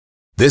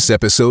This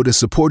episode is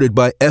supported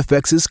by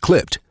FX's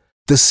Clipped,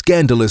 the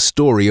scandalous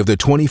story of the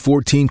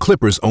 2014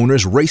 Clippers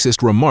owner's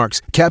racist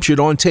remarks captured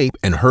on tape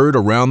and heard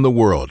around the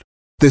world.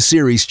 The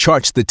series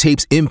charts the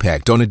tape's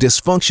impact on a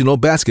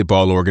dysfunctional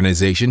basketball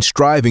organization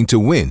striving to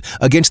win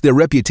against their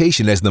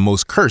reputation as the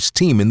most cursed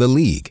team in the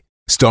league.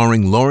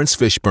 Starring Lawrence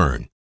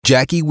Fishburne,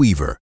 Jackie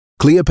Weaver,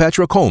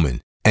 Cleopatra Coleman,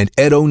 and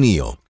Ed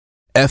O'Neill.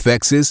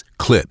 FX's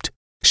Clipped,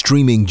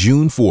 streaming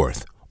June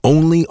 4th,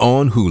 only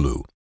on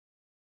Hulu.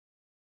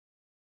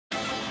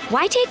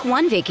 Why take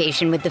one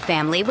vacation with the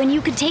family when you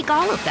could take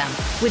all of them?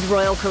 With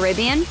Royal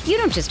Caribbean, you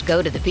don't just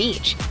go to the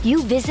beach.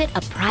 You visit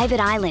a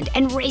private island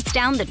and race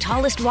down the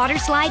tallest water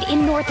slide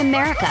in North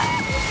America.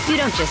 You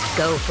don't just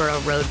go for a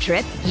road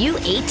trip. You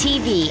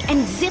ATV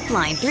and zip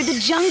line through the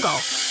jungle.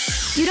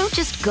 You don't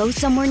just go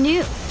somewhere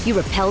new. You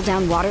rappel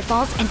down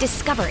waterfalls and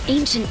discover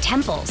ancient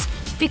temples.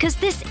 Because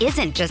this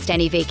isn't just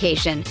any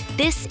vacation.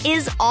 This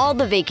is all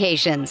the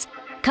vacations.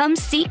 Come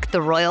seek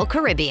the Royal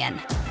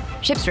Caribbean.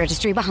 Ships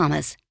Registry,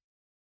 Bahamas.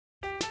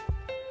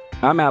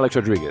 I'm Alex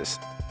Rodriguez.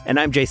 And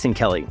I'm Jason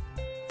Kelly.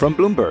 From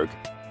Bloomberg,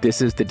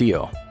 this is The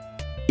Deal.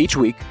 Each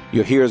week,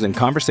 you'll hear us in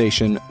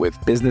conversation with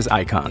business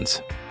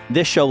icons.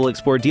 This show will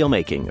explore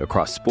deal-making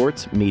across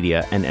sports,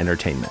 media, and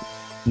entertainment.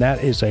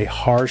 That is a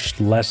harsh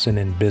lesson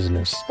in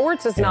business.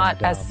 Sports is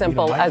not as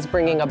simple as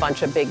bringing a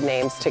bunch of big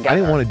names together. I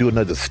didn't want to do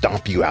another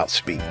stomp you out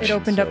speech. It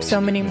opened up so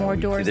many more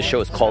doors. The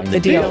show is called The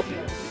Deal.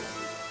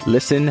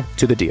 Listen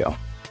to The Deal.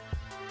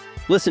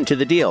 Listen to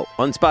The Deal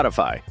on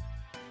Spotify.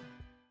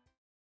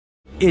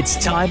 It's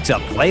time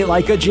to play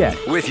like a Jet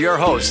with your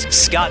host,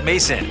 Scott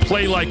Mason.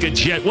 Play like a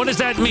Jet. What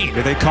does that mean? Here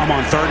they come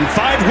on 3rd and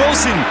 5.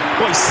 Wilson,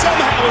 boy,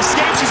 somehow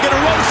escapes. He's going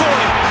to run for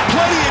it.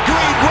 Plenty of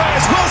green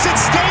grass. Wilson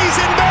stays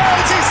in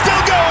bounds. He's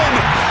still going.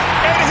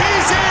 And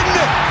he's in.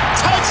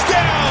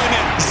 Touchdown.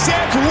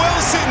 Zach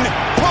Wilson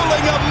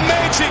pulling a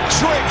magic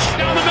trick.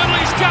 Down the middle,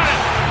 he's got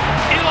it.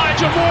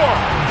 Elijah Moore.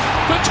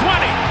 The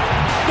 20.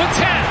 The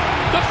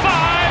 10. The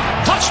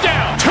 5.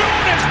 Touchdown.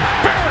 Tune is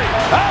buried.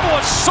 That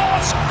was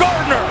Sauce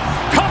Gardner.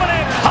 Coming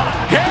in hot.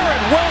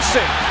 Garrett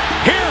Wilson.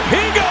 Here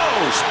he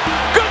goes.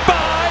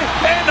 Goodbye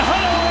and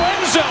hello,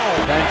 Enzo.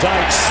 Van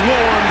Dyke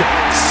swarmed,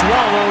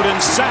 swallowed, and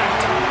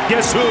sacked.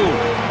 Guess who?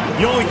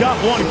 You only got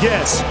one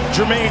guess.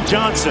 Jermaine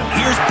Johnson.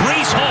 Here's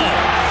Breece Hall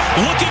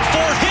looking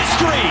for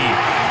history.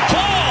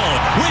 Hall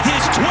with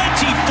his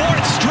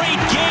 24th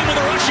straight game with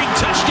a rushing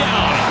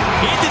touchdown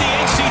into the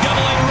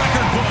NCAA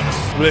record books.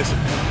 Listen,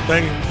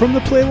 thank you. From the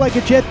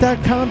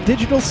PlayLikeAJet.com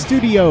digital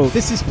studio,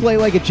 this is Play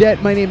Like a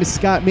Jet. My name is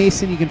Scott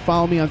Mason. You can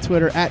follow me on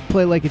Twitter at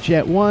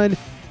PlayLikeAJet1.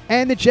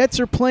 And the Jets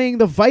are playing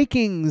the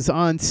Vikings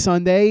on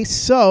Sunday,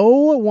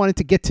 so I wanted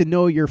to get to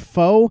know your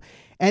foe.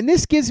 And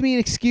this gives me an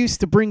excuse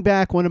to bring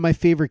back one of my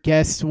favorite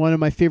guests, one of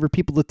my favorite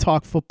people to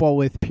talk football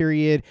with,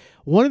 period.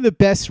 One of the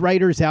best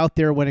writers out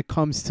there when it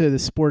comes to the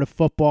sport of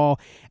football.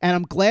 And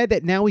I'm glad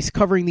that now he's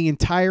covering the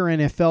entire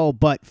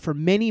NFL, but for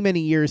many, many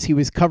years he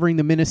was covering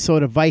the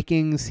Minnesota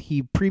Vikings.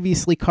 He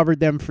previously covered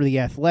them for The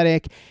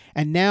Athletic.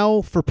 And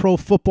now for Pro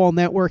Football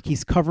Network,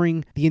 he's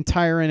covering the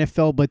entire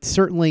NFL, but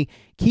certainly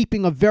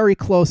keeping a very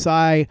close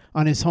eye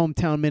on his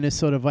hometown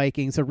Minnesota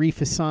Vikings, Arif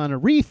Hassan.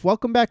 Arif,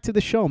 welcome back to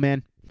the show,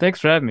 man. Thanks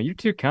for having me. You're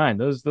too kind.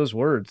 Those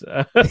words.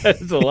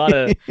 There's a lot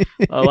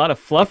of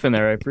fluff in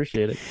there. I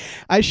appreciate it.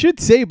 I should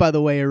say, by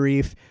the way,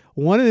 Arif,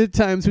 one of the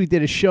times we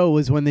did a show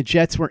was when the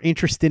Jets were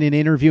interested in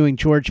interviewing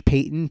George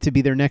Paton to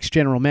be their next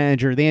general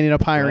manager. They ended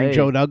up hiring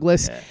Joe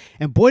Douglas. Yeah.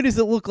 And boy, does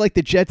it look like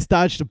the Jets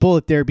dodged a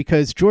bullet there,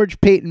 because George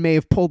Paton may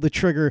have pulled the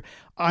trigger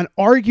on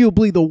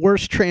arguably the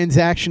worst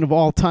transaction of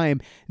all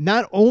time,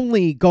 not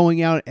only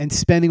going out and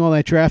spending all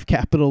that draft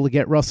capital to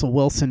get Russell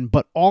Wilson,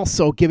 but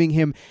also giving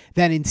him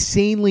that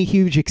insanely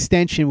huge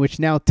extension, which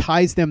now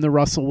ties them to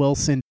Russell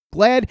Wilson.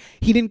 Glad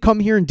he didn't come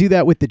here and do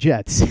that with the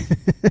Jets.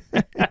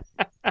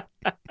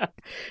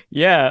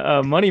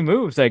 Yeah, money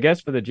moves, I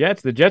guess, for the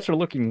Jets. The Jets are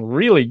looking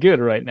really good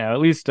right now, at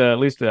least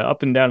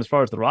up and down as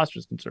far as the roster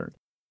is concerned.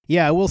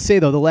 Yeah, I will say,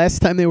 though, the last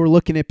time they were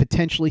looking at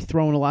potentially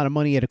throwing a lot of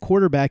money at a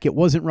quarterback, it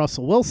wasn't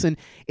Russell Wilson.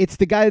 It's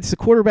the guy that's the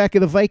quarterback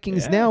of the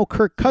Vikings now,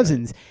 Kirk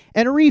Cousins.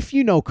 And Arif,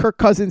 you know, Kirk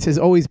Cousins has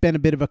always been a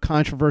bit of a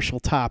controversial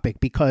topic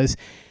because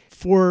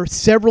for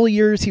several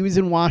years he was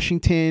in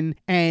Washington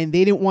and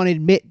they didn't want to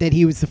admit that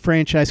he was the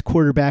franchise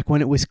quarterback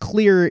when it was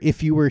clear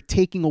if you were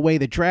taking away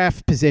the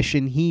draft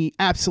position, he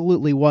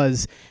absolutely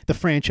was the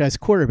franchise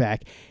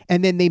quarterback.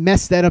 And then they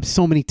messed that up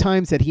so many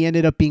times that he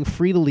ended up being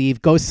free to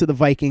leave, goes to the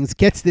Vikings,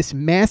 gets this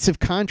massive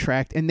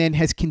contract, and then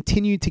has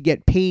continued to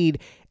get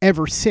paid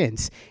ever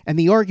since. And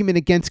the argument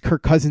against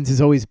Kirk Cousins has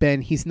always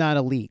been he's not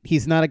elite.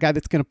 He's not a guy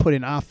that's going to put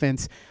an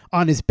offense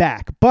on his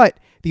back. But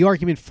the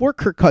argument for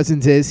Kirk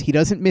Cousins is he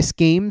doesn't miss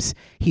games.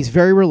 He's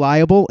very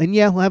reliable. And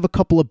yeah, he'll have a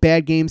couple of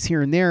bad games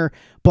here and there,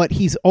 but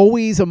he's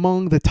always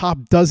among the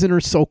top dozen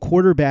or so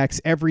quarterbacks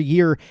every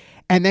year.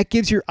 And that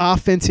gives your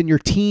offense and your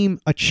team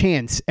a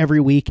chance every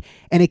week.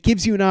 And it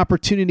gives you an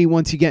opportunity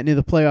once you get into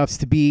the playoffs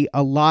to be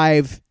a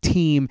live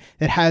team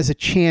that has a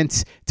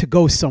chance to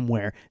go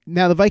somewhere.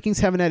 Now, the Vikings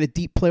haven't had a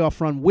deep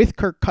playoff run with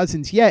Kirk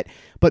Cousins yet,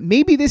 but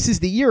maybe this is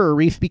the year,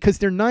 Arif, because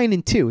they're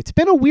 9-2. It's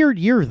been a weird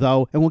year,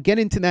 though, and we'll get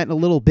into that in a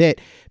little bit.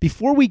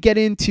 Before we get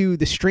into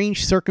the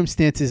strange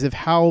circumstances of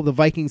how the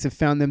Vikings have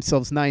found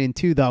themselves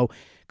 9-2, though,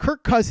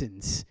 Kirk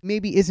Cousins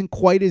maybe isn't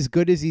quite as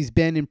good as he's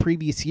been in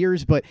previous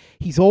years, but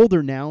he's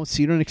older now,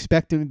 so you don't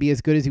expect him to be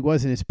as good as he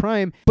was in his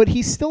prime. But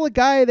he's still a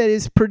guy that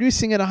is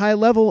producing at a high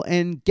level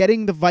and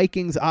getting the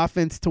Vikings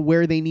offense to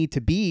where they need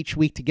to be each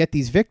week to get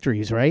these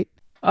victories, right?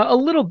 A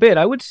little bit.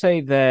 I would say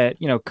that,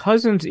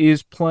 Cousins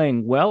is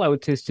playing well. I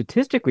would say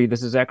statistically,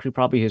 this is actually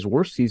probably his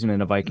worst season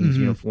in a Vikings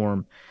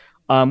uniform.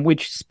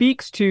 Which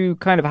speaks to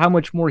kind of how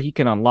much more he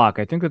can unlock.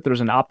 I think that there's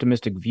an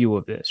optimistic view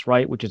of this,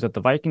 right? Which is that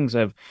the Vikings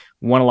have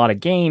won a lot of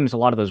games. A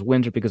lot of those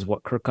wins are because of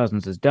what Kirk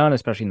Cousins has done,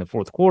 especially in the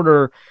fourth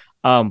quarter.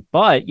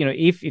 But,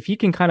 if he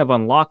can kind of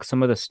unlock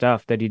some of the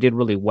stuff that he did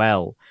really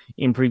well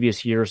in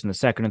previous years in the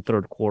second and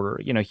third quarter,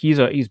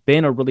 he's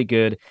been a really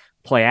good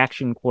play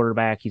action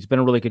quarterback. He's been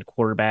a really good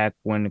quarterback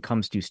when it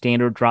comes to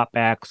standard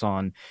dropbacks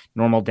on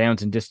normal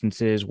downs and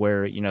distances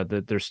where,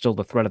 there's still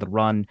the threat of the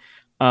run.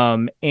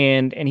 And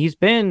he's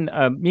been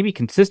maybe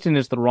consistent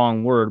is the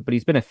wrong word, but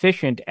he's been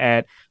efficient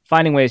at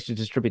finding ways to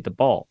distribute the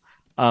ball.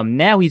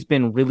 Now he's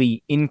been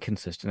really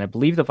inconsistent. I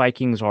believe the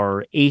Vikings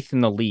are 8th in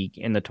the league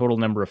in the total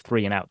number of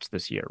 3-and-outs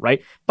this year,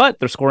 right? But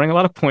they're scoring a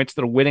lot of points.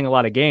 They're winning a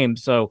lot of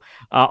games. So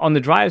on the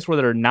drives where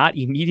they're not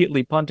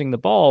immediately punting the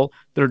ball,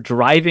 they're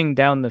driving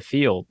down the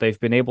field. They've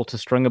been able to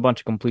string a bunch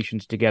of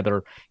completions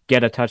together,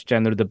 get a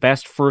touchdown. They're the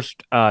best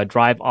first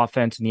drive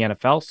offense in the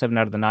NFL. 7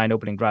 out of the 9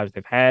 opening drives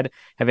they've had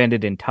have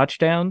ended in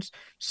touchdowns.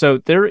 So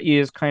there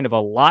is kind of a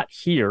lot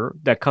here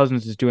that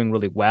Cousins is doing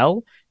really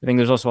well. I think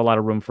there's also a lot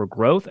of room for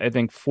growth. I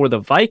think for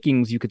the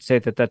Vikings, you could say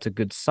that that's a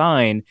good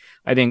sign.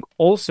 I think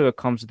also it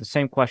comes to the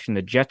same question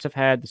the Jets have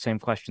had, the same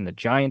question the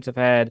Giants have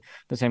had,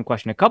 the same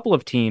question a couple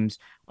of teams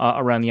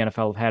around the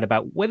NFL have had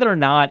about whether or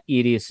not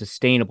it is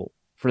sustainable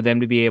for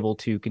them to be able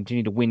to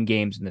continue to win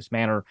games in this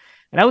manner.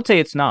 And I would say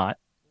it's not,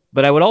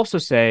 but I would also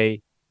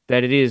say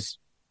that it is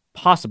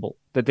possible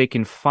that they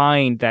can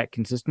find that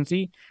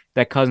consistency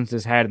that Cousins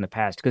has had in the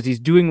past because he's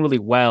doing really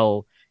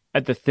well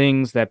at the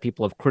things that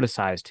people have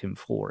criticized him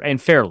for, and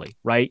fairly,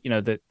 right?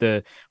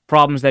 The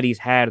problems that he's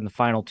had in the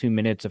final 2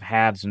 minutes of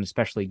halves and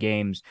especially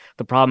games,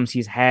 the problems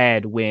he's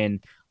had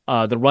when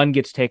the run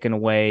gets taken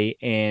away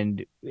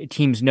and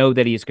teams know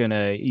that he's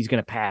gonna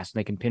pass and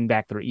they can pin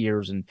back their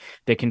ears and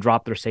they can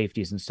drop their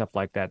safeties and stuff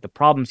like that. The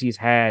problems he's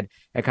had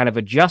at kind of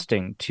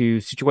adjusting to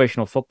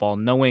situational football,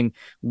 knowing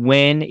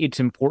when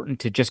it's important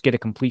to just get a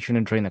completion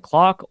and drain the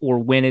clock or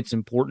when it's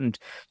important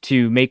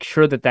to make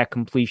sure that that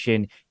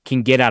completion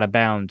can get out of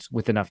bounds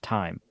with enough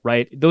time,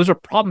 right? Those are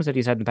problems that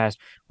he's had in the past.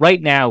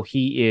 Right now,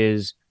 he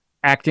is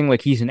acting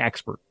like he's an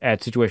expert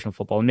at situational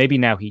football, and maybe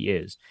now he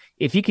is.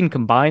 If he can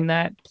combine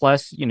that,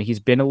 plus,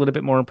 he's been a little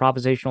bit more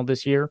improvisational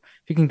this year.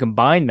 If he can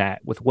combine that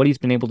with what he's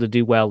been able to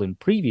do well in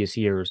previous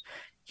years,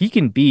 he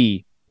can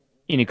be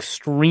an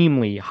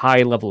extremely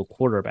high-level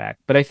quarterback.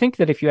 But I think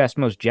that if you ask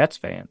most Jets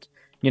fans,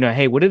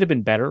 hey, would it have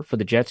been better for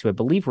the Jets, who I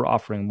believe were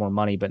offering more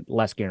money but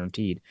less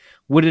guaranteed?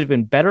 Would it have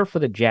been better for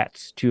the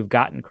Jets to have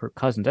gotten Kirk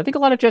Cousins? I think a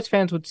lot of Jets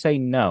fans would say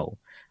no.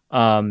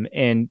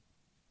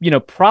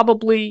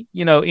 Probably,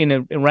 in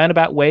a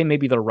roundabout way,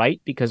 maybe they're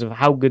right because of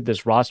how good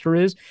this roster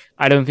is.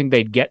 I don't think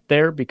they'd get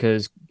there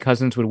because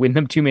Cousins would win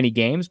them too many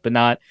games, but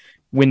not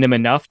win them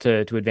enough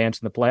to advance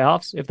in the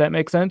playoffs, if that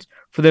makes sense,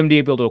 for them to be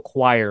able to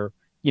acquire,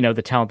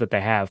 the talent that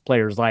they have,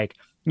 players like,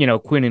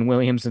 Quinnen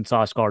Williams and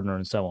Sauce Gardner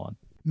and so on.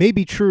 May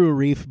be true,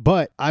 Arif,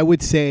 but I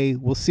would say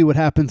we'll see what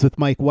happens with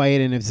Mike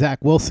White and if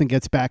Zach Wilson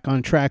gets back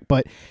on track.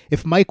 But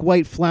if Mike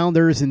White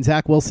flounders and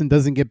Zach Wilson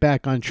doesn't get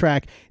back on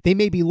track, they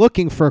may be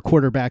looking for a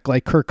quarterback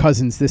like Kirk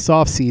Cousins this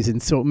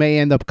offseason. So it may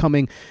end up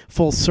coming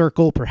full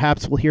circle.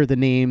 Perhaps we'll hear the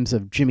names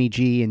of Jimmy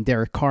G and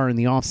Derek Carr in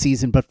the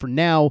offseason. But for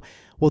now,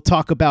 we'll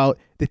talk about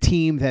the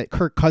team that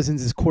Kirk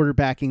Cousins is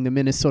quarterbacking, the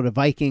Minnesota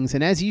Vikings.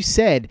 And as you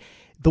said,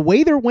 the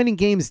way they're winning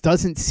games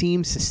doesn't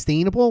seem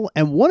sustainable,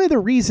 and one of the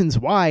reasons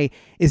why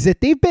is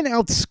that they've been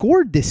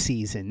outscored this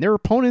season. Their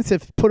opponents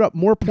have put up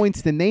more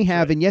points than they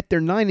have, and yet they're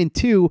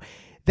 9-2.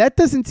 That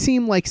doesn't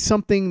seem like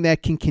something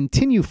that can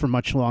continue for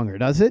much longer,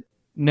 does it?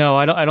 No,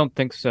 I don't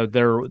think so.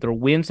 Their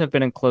wins have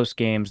been in close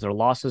games. Their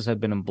losses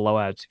have been in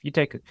blowouts. If you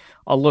take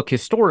a look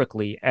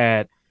historically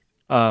at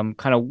kind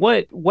of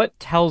what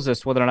tells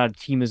us whether or not a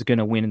team is going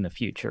to win in the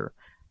future,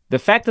 the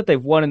fact that they've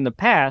won in the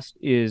past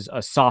is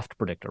a soft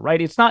predictor,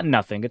 right? It's not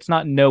nothing. It's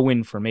not no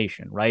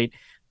information, right?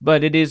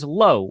 But it is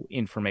low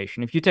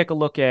information. If you take a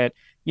look at,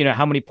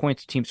 how many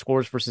points a team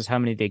scores versus how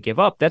many they give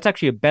up, that's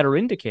actually a better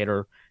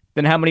indicator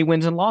than how many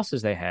wins and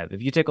losses they have.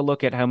 If you take a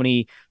look at how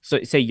many,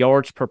 say,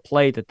 yards per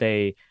play that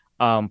they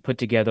put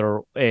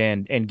together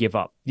and give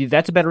up.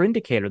 That's a better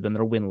indicator than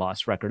their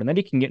win-loss record. And then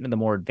you can get into the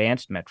more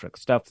advanced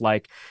metrics, stuff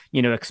like,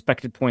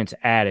 expected points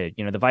added.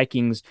 The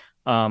Vikings,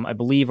 I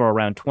believe, are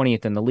around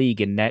 20th in the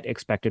league in net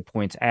expected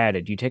points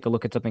added. You take a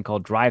look at something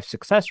called drive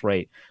success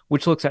rate,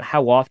 which looks at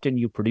how often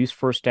you produce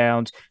first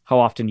downs, how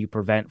often you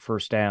prevent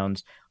first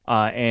downs.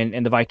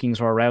 And the Vikings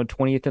are around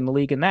 20th in the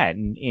league in that.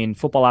 And in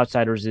Football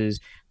Outsiders'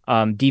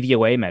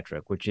 DVOA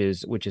metric, which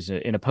is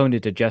an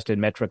opponent adjusted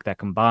metric that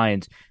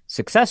combines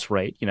success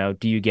rate.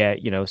 Do you get,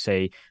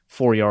 say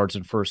 4 yards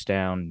and first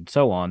down and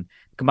so on,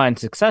 combine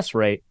success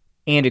rate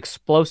and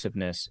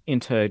explosiveness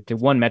into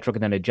one metric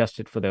and then adjust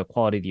it for the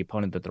quality of the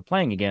opponent that they're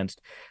playing against.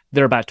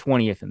 They're about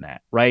 20th in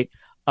that, right?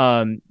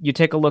 You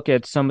take a look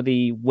at some of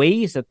the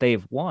ways that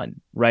they've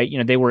won, right?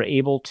 They were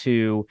able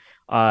to,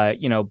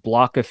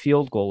 block a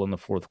field goal in the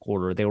fourth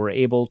quarter. They were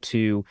able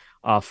to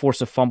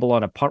force a fumble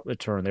on a punt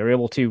return. They were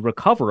able to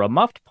recover a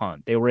muffed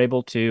punt. They were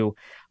able to,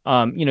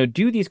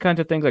 do these kinds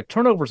of things. Like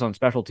turnovers on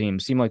special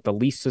teams seem like the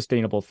least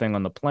sustainable thing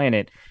on the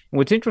planet. And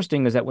what's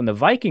interesting is that when the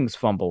Vikings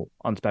fumble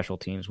on special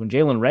teams, when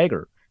Jalen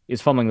Reagor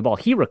is fumbling the ball,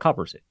 he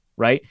recovers it,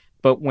 right?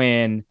 But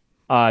when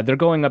they're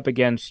going up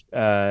against,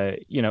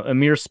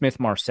 Amir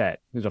Smith-Marset,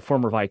 who's a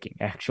former Viking,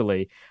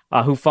 actually,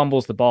 who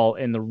fumbles the ball.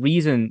 And the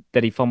reason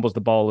that he fumbles the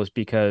ball is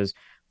because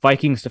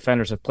Vikings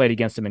defenders have played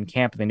against him in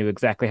camp and they knew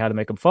exactly how to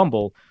make him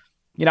fumble.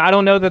 I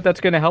don't know that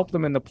that's going to help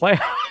them in the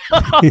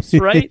playoffs,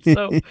 right?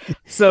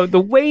 So the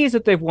ways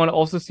that they've won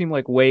also seem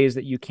like ways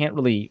that you can't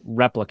really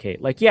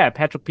replicate. Like, yeah,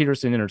 Patrick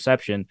Peterson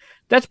interception,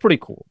 that's pretty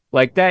cool.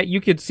 Like that,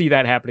 you could see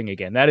that happening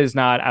again. That is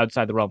not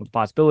outside the realm of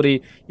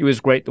possibility. It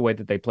was great the way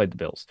that they played the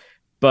Bills.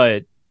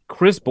 But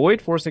Chris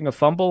Boyd forcing a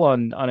fumble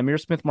on Amir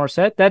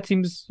Smith-Marset, that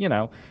seems,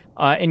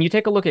 and you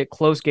take a look at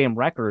close game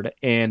record,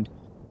 and,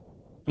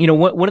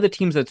 one of the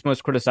teams that's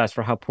most criticized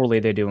for how poorly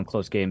they do in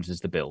close games is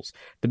the Bills.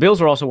 The Bills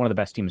are also one of the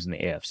best teams in the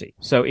AFC.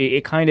 So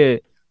it kind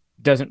of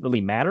doesn't really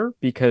matter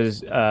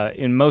because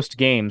in most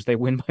games they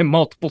win by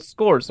multiple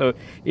scores. So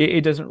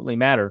it doesn't really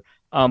matter.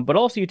 But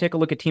also you take a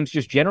look at teams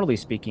just generally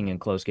speaking in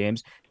close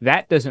games,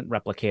 that doesn't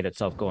replicate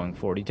itself going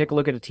forward. You take a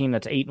look at a team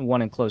that's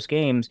 8-1 in close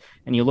games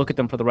and you look at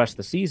them for the rest of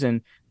the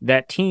season,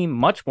 that team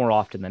much more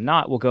often than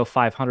not will go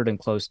 500 in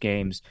close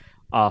games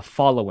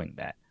following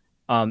that.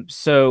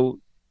 So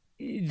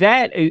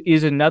that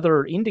is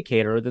another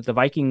indicator that the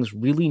Vikings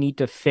really need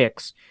to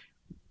fix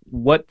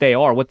what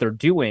they're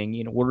doing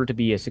in order to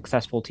be a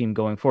successful team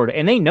going forward.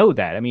 And they know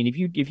that. I mean,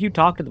 if you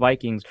talk to the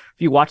Vikings, if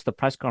you watch the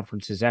press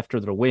conferences after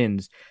their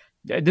wins,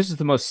 this is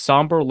the most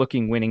somber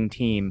looking winning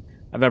team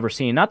I've ever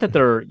seen. Not that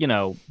they're,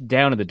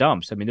 down in the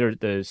dumps. I mean,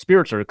 the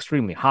spirits are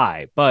extremely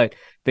high, but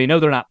they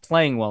know they're not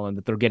playing well and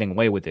that they're getting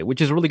away with it,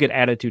 which is a really good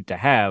attitude to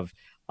have.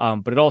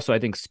 But it also, I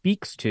think,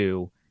 speaks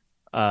to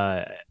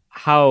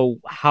how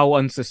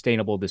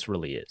unsustainable this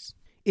really is.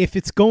 If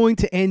it's going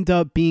to end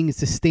up being a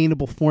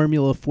sustainable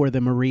formula for the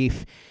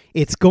Marif,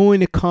 it's going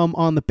to come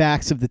on the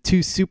backs of the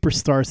two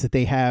superstars that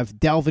they have,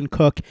 Dalvin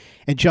Cook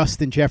and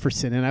Justin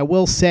Jefferson. And I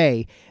will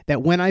say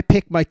that when I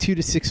pick my 2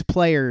 to 6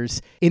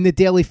 players in the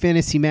daily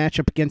fantasy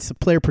matchup against the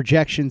player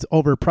projections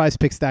over at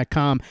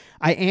prizepicks.com,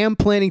 I am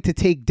planning to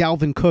take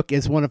Dalvin Cook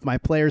as one of my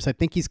players. I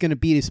think he's going to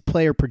beat his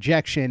player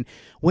projection.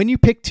 When you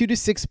pick 2 to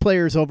 6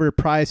 players over at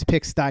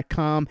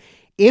prizepicks.com,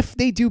 if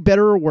they do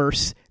better or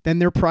worse than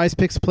their Prize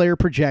Picks player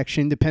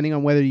projection, depending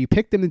on whether you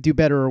pick them to do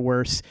better or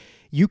worse,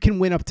 you can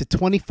win up to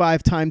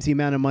 25 times the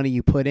amount of money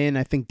you put in.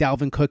 I think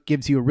Dalvin Cook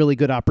gives you a really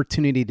good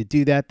opportunity to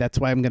do that. That's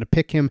why I'm going to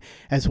pick him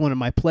as one of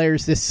my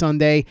players this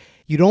Sunday.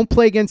 You don't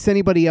play against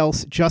anybody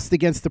else, just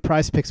against the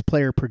Prize Picks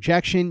player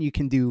projection. You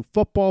can do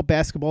football,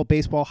 basketball,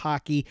 baseball,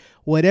 hockey,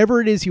 whatever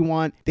it is you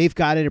want. They've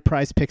got it at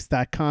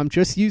prizepicks.com.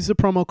 Just use the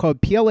promo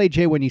code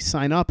PLAJ when you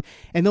sign up,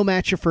 and they'll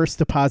match your first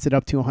deposit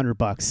up to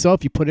 $100. So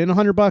if you put in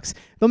 $100,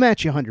 they'll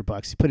match you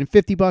 $100. You put in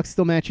 $50,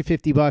 they'll match you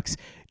 $50.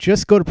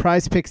 Just go to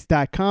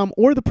prizepicks.com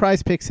or the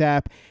Prize Picks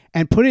app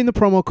and put in the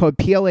promo code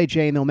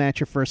PLAJ, and they'll match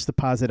your first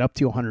deposit up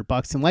to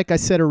 $100. And like I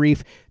said,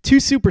 Arif, two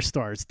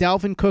superstars,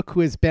 Dalvin Cook,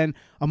 who has been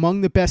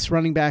among the best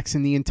running backs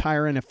in the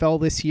entire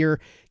NFL this year,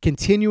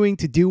 continuing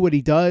to do what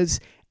he does.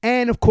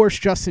 And, of course,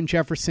 Justin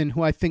Jefferson,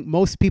 who I think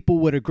most people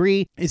would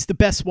agree is the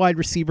best wide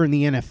receiver in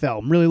the NFL.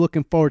 I'm really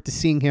looking forward to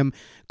seeing him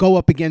go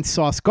up against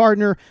Sauce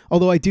Gardner,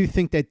 although I do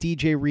think that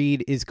DJ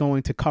Reed is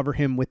going to cover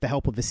him with the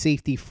help of a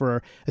safety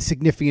for a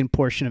significant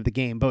portion of the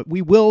game. But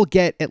we will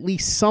get at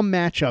least some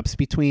matchups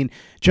between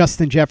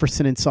Justin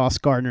Jefferson and Sauce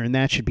Gardner, and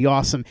that should be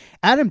awesome.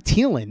 Adam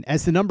Thielen,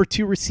 as the number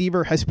 2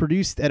 receiver, has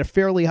produced at a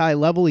fairly high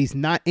level. He's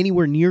not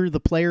anywhere near the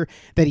player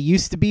that he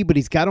used to be, but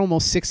he's got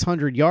almost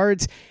 600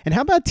 yards. And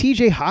how about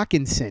TJ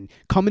Hawkinson?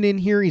 Coming in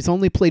here, he's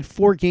only played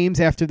 4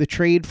 games after the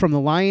trade from the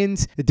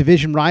Lions, the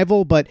division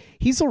rival, but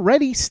he's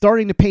already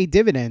starting to pay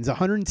dividends,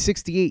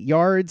 168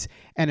 yards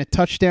and a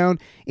touchdown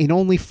in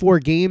only 4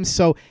 games.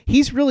 So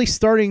he's really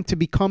starting to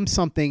become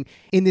something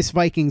in this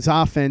Vikings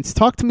offense.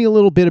 Talk to me a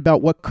little bit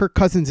about what Kirk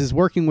Cousins is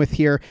working with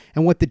here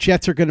and what the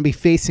Jets are going to be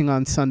facing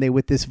on Sunday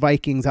with this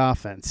Vikings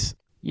offense.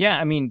 Yeah,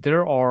 I mean,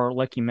 there are,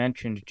 like you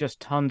mentioned, just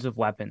tons of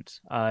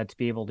weapons to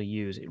be able to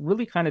use. It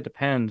really kind of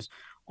depends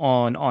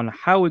on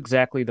how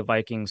exactly the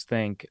Vikings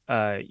think,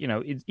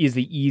 is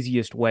the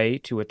easiest way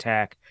to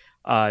attack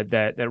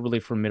that really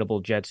formidable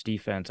Jets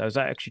defense. I was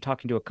actually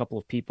talking to a couple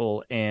of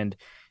people, and it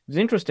was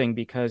interesting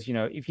because,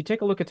 if you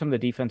take a look at some of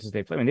the defenses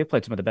they play, I mean, they've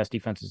played some of the best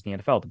defenses in the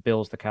NFL, the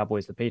Bills, the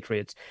Cowboys, the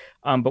Patriots.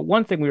 But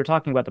one thing we were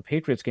talking about the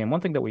Patriots game,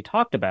 one thing that we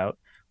talked about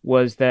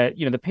was that,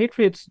 the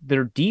Patriots,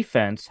 their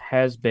defense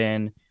has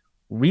been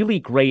really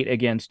great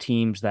against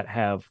teams that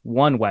have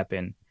one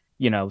weapon,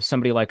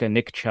 somebody like a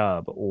Nick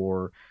Chubb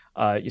or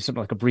something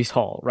like a Breece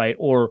Hall, right?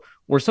 Or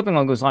something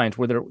along those lines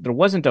where there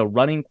wasn't a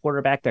running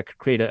quarterback that could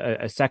create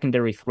a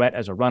secondary threat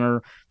as a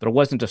runner. There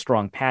wasn't a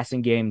strong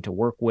passing game to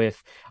work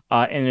with.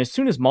 And as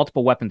soon as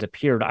multiple weapons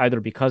appeared,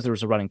 either because there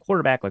was a running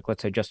quarterback, like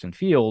let's say Justin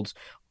Fields,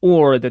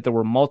 or that there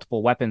were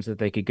multiple weapons that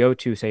they could go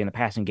to, say in the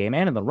passing game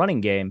and in the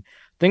running game,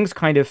 things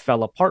kind of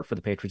fell apart for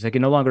the Patriots. They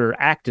could no longer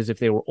act as if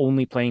they were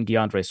only playing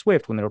DeAndre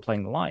Swift when they were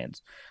playing the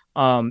Lions.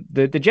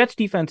 The Jets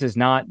defense is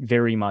not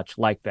very much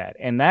like that.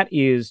 And that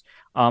is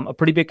a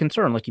pretty big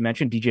concern. Like you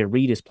mentioned, DJ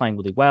Reed is playing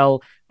really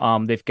well.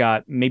 They've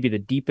got maybe the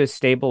deepest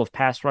stable of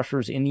pass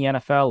rushers in the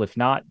NFL, if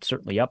not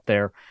certainly up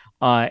there.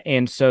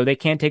 And so they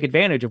can't take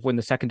advantage of when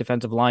the second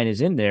defensive line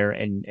is in there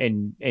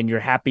and you're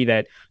happy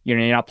that you're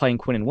not playing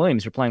Quinnen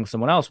Williams, you're playing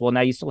someone else. Well,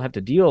 now you still have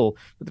to deal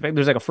with the fact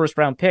there's like a first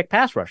round pick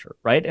pass rusher,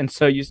 right? And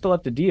so you still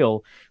have to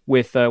deal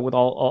with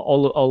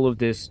all of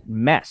this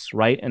mess,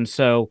 right? And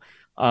so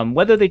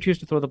whether they choose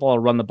to throw the ball or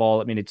run the ball,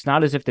 I mean, it's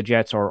not as if the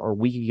Jets are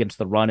weak against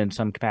the run in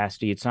some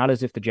capacity. It's not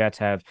as if the Jets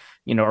are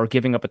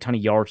giving up a ton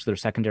of yards to their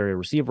secondary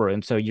receiver.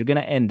 And so you're going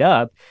to end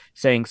up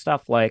saying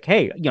stuff like,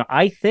 hey,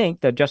 I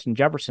think that Justin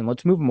Jefferson,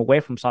 let's move him away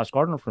from Sauce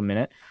Gardner for a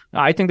minute.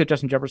 I think that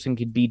Justin Jefferson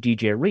could beat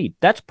DJ Reed.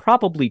 That's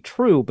probably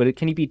true, but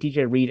can he beat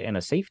DJ Reed and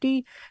a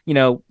safety?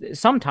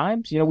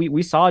 Sometimes,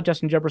 we saw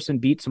Justin Jefferson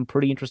beat some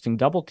pretty interesting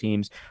double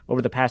teams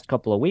over the past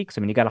couple of weeks.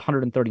 I mean, he got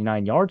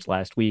 139 yards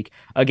last week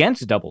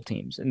against double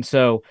teams. And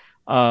so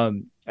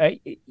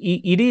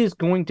it is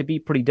going to be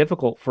pretty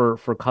difficult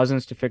for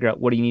Cousins to figure out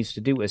what he needs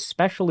to do,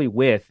 especially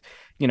with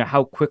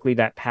how quickly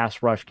that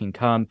pass rush can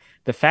come.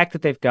 The fact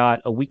that they've got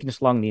a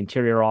weakness along the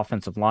interior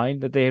offensive line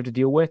that they have to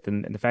deal with,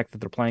 and the fact that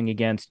they're playing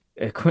against,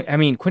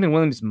 Quinnen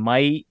Williams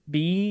might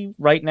be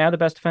right now the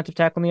best defensive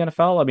tackle in the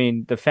NFL. I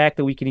mean, the fact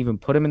that we can even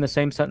put him in the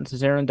same sentence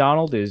as Aaron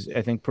Donald is,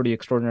 I think, pretty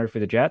extraordinary for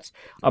the Jets.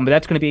 But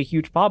that's going to be a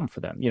huge problem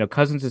for them.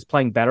 Cousins is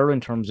playing better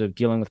in terms of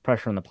dealing with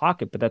pressure in the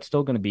pocket, but that's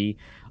still going to be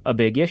a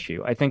big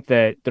issue. I think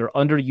that they're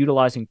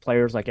underutilizing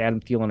players like Adam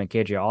Thielen and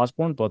KJ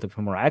Osborne, both of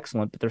whom are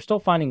excellent, but they're still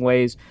finding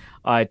ways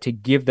to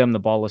give them the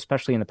ball,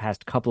 especially in the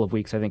past couple of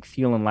weeks. I think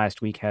Thielen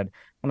last week had,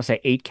 I want to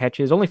say 8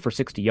 catches, only for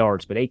 60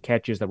 yards, but 8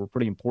 catches that were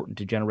pretty important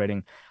to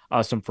generating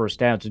some first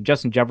downs. And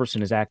Justin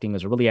Jefferson is acting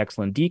as a really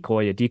excellent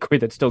decoy, a decoy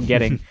that's still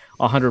getting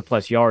 100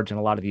 plus yards in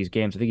a lot of these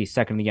games. I think he's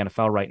second in the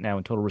NFL right now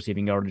in total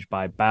receiving yardage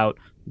by about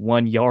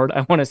 1 yard,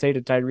 I want to say,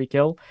 to Tyreek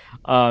Hill.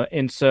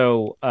 And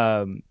so,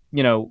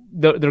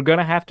 they're going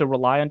to have to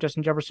rely on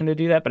Justin Jefferson to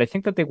do that, but I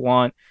think that they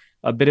want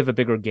a bit of a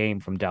bigger game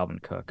from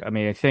Dalvin Cook. I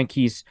mean, I think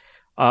he's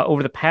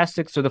over the past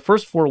 6, so the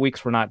first 4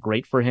 weeks were not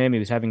great for him. He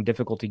was having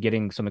difficulty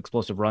getting some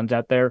explosive runs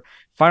out there.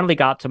 Finally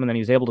got some, and then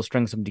he was able to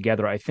string some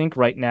together. I think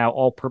right now,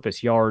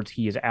 all-purpose yards,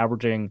 he is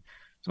averaging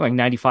something like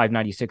 95,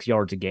 96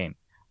 yards a game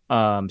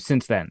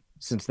since then.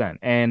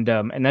 And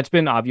that's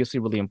been obviously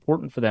really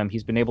important for them.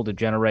 He's been able to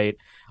generate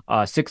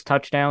 6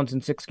 touchdowns in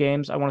 6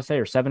 games, I want to say,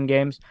 or 7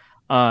 games.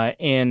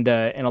 And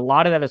a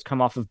lot of that has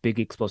come off of big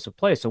explosive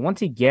plays. So once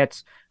he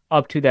gets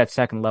up to that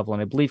second level,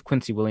 and I believe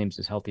Quincy Williams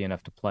is healthy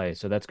enough to play,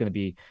 so that's going to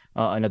be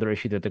another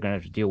issue that they're going to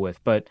have to deal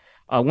with. But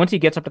once he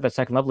gets up to that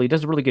second level, he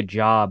does a really good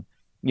job,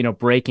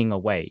 breaking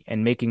away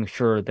and making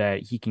sure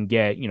that he can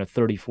get,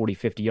 30, 40,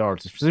 50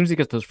 yards. As soon as he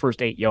gets those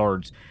first 8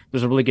 yards,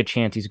 there's a really good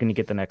chance he's going to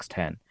get the next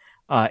 10.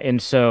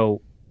 And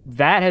so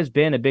that has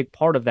been a big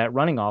part of that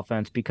running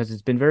offense because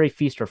it's been very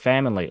feast or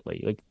famine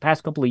lately. Like the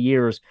past couple of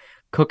years,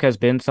 Cook has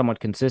been somewhat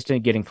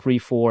consistent, getting 3,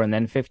 4, and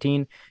then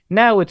 15.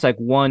 Now it's like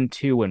 1,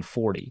 2, and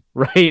 40,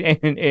 right?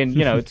 And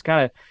it's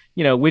kind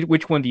of,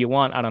 which one do you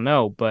want? I don't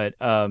know, but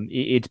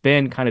it's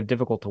been kind of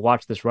difficult to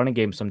watch this running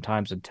game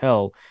sometimes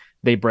until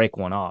they break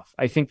one off.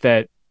 I think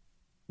that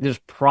there's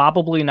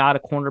probably not a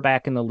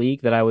cornerback in the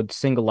league that I would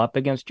single up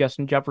against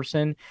Justin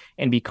Jefferson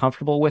and be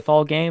comfortable with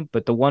all game,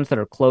 but the ones that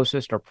are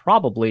closest are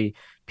probably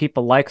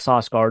people like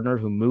Sauce Gardner,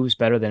 who moves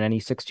better than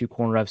any 6'2"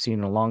 corner I've seen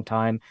in a long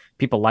time.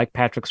 People like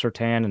Patrick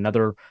Surtain,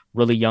 another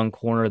really young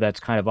corner that's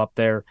kind of up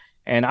there.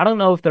 And I don't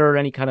know if there are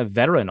any kind of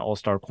veteran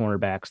all-star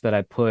cornerbacks that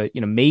I put,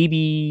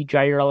 maybe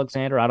Jair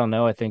Alexander. I don't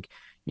know. I think,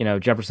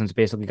 Jefferson's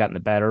basically gotten the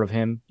better of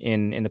him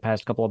in the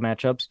past couple of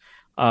matchups.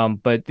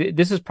 But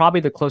this is probably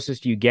the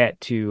closest you get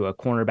to a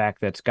cornerback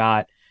that's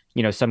got,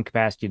 some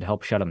capacity to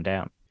help shut him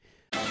down.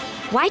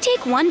 Why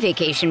take one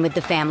vacation with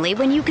the family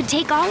when you could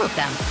take all of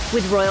them?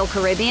 With Royal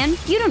Caribbean,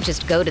 you don't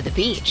just go to the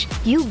beach.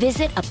 You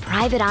visit a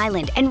private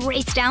island and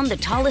race down the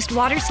tallest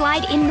water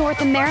slide in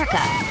North America.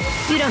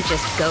 You don't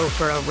just go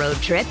for a road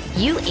trip.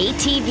 You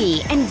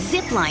ATV and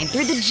zip line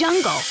through the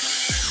jungle.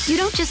 You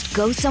don't just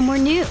go somewhere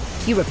new.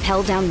 You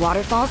rappel down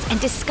waterfalls and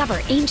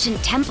discover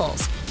ancient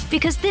temples.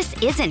 Because this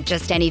isn't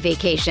just any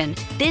vacation.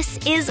 This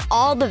is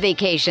all the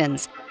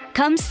vacations.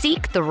 Come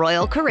seek the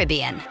Royal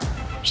Caribbean.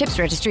 Ships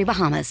Registry,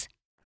 Bahamas.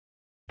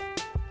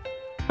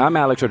 I'm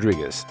Alex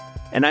Rodriguez.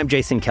 And I'm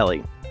Jason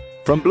Kelly.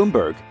 From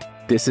Bloomberg,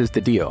 this is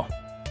The Deal.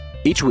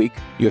 Each week,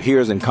 you'll hear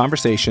us in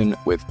conversation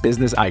with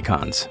business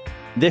icons.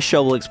 This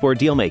show will explore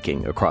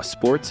deal-making across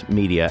sports,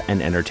 media,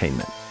 and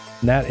entertainment.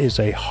 That is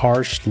a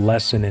harsh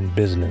lesson in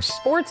business.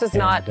 Sports is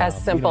not as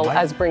simple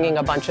as bringing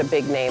a bunch of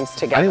big names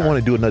together. I didn't want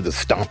to do another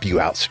stomp you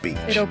out speech.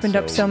 It opened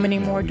up so many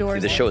more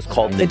doors. The show is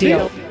called The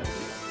Deal.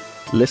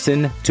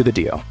 Listen to The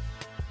Deal.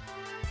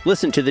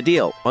 Listen to The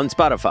Deal on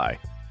Spotify.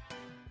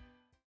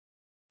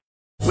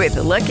 With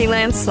the Lucky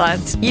Land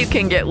Slots, you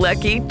can get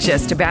lucky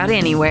just about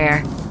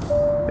anywhere.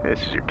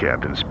 This is your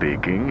captain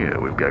speaking.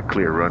 We've got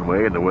clear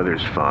runway and the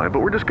weather's fine, but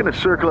we're just going to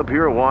circle up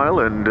here a while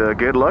and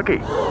get lucky.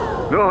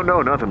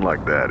 No, nothing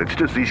like that. It's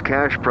just these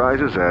cash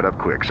prizes add up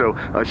quick. So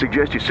I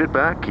suggest you sit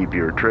back, keep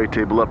your tray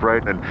table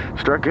upright, and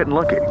start getting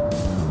lucky.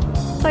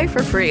 Play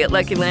for free at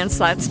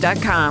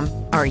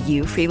LuckyLandSlots.com. Are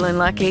you feeling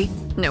lucky?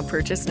 No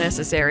purchase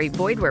necessary.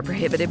 Void where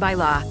prohibited by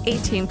law.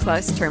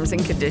 18+ terms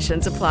and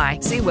conditions apply.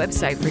 See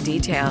website for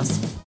details.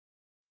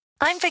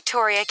 I'm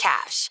Victoria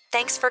Cash.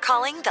 Thanks for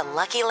calling the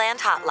Lucky Land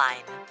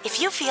Hotline. If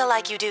you feel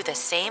like you do the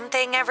same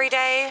thing every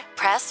day,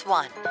 press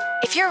 1.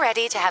 If you're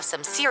ready to have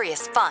some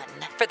serious fun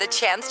for the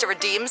chance to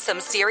redeem some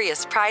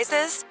serious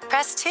prizes,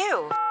 press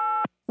 2.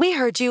 We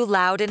heard you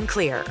loud and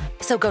clear.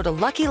 So go to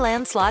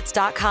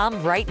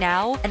LuckyLandSlots.com right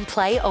now and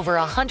play over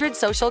 100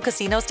 social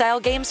casino-style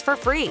games for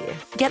free.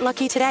 Get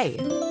lucky today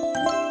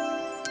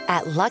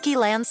at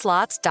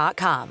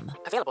LuckyLandSlots.com.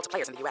 Available to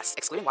players in the U.S.,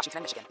 excluding Washington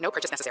and Michigan. No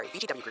purchase necessary.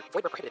 VGW Group.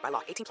 Void where prohibited by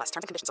law. 18+. Terms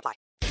and conditions apply.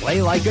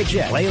 Play like a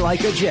Jet. Play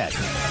like a Jet.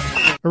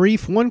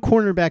 Arif, one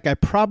cornerback I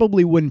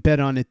probably wouldn't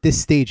bet on at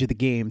this stage of the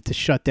game to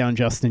shut down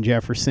Justin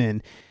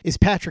Jefferson is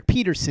Patrick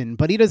Peterson,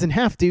 but he doesn't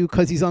have to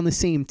because he's on the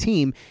same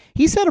team.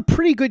 He's had a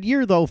pretty good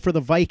year, though, for the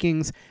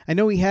Vikings. I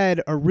know he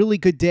had a really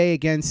good day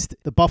against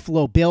the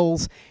Buffalo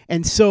Bills,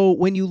 and so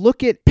when you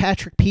look at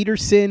Patrick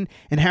Peterson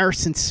and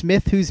Harrison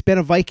Smith, who's been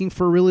a Viking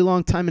for a really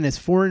long time and has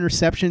 4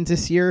 interceptions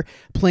this year,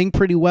 playing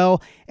pretty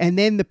well, and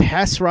then the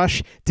pass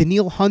rush,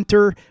 Danielle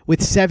Hunter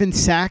with 7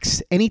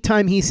 sacks.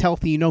 Anytime he's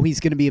healthy, you know he's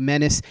going to be a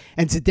menace.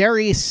 And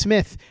Za'Darius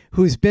Smith,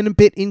 who's been a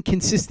bit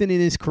inconsistent in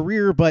his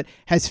career, but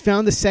has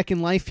found a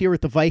second life here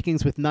with the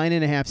Vikings with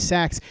 9.5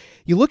 sacks.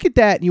 You look at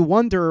that and you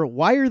wonder,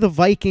 why are the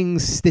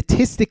Vikings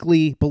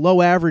statistically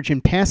below average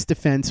in pass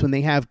defense when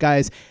they have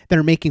guys that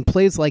are making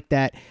plays like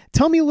that?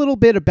 Tell me a little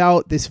bit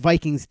about this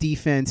Vikings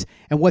defense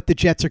and what the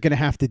Jets are going to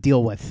have to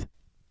deal with.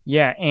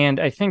 Yeah, and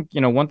I think,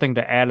 one thing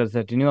to add is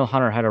that Danielle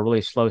Hunter had a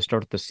really slow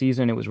start to the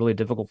season. It was really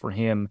difficult for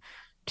him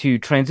to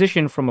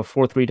transition from a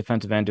 4-3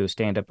 defensive end to a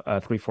stand-up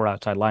 3-4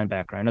 outside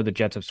linebacker. I know the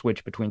Jets have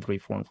switched between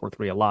 3-4 and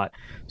 4-3 a lot,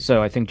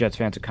 so I think Jets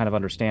fans kind of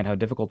understand how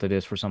difficult it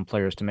is for some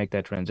players to make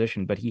that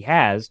transition. But he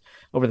has,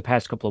 over the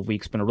past couple of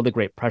weeks, been a really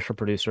great pressure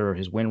producer.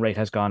 His win rate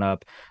has gone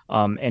up,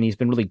 and he's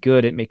been really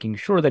good at making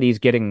sure that he's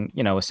getting,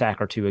 a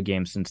sack or two a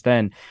game since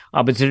then.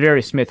 But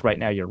Za'Darius Smith right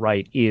now, you're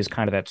right, is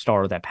kind of that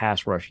star of that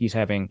pass rush. He's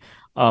having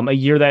a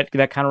year that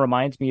kind of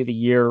reminds me of the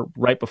year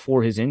right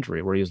before his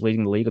injury, where he was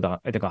leading the league with, I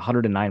think,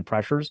 109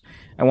 pressures.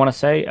 I want to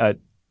say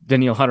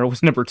Danielle Hunter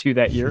was number 2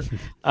 that year,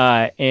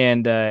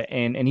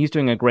 and he's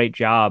doing a great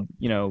job.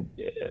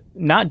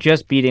 Not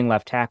just beating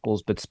left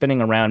tackles, but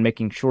spinning around,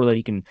 making sure that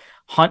he can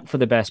hunt for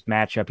the best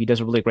matchup. He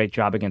does a really great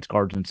job against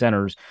guards and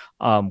centers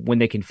when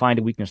they can find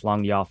a weakness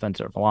along the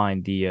offensive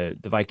line. The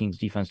Vikings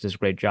defense does a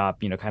great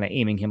job, kind of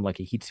aiming him like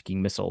a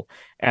heat-seeking missile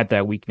at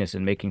that weakness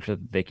and making sure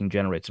that they can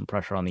generate some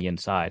pressure on the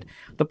inside.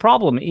 The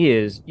problem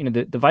is,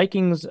 the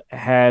Vikings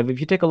have, if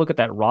you take a look at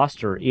that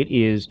roster,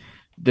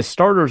 the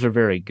starters are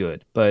very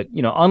good, but,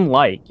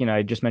 unlike,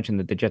 I just mentioned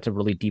that the Jets have a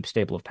really deep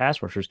stable of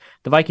pass rushers,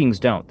 the Vikings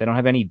don't. They don't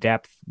have any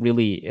depth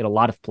really in a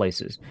lot of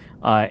places.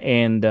 I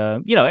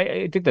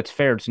think that's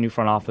fair. It's a new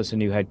front office, a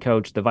new head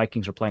coach. The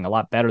Vikings are playing a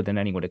lot better than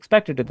anyone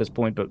expected at this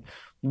point, but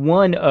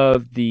one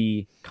of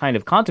the kind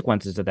of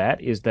consequences of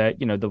that is that,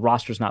 the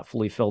roster's not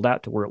fully filled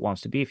out to where it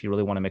wants to be if you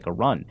really want to make a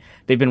run.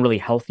 They've been really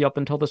healthy up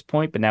until this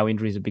point, but now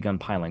injuries have begun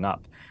piling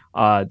up.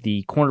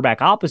 The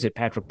cornerback opposite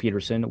Patrick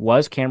Peterson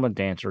was Cameron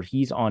Dancer.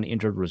 He's on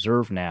injured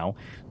reserve now.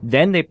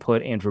 Then they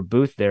put Andrew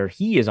Booth there.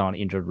 He is on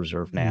injured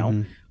reserve now.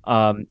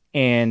 Mm-hmm.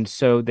 And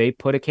so they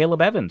put a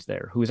Caleb Evans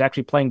there, who is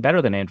actually playing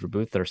better than Andrew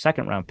Booth, their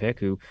 2nd-round pick,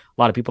 who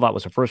a lot of people thought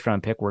was a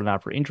 1st-round pick, were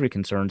not for injury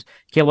concerns.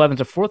 Caleb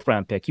Evans, a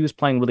 4th-round pick. He was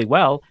playing really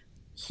well.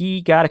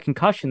 He got a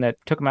concussion that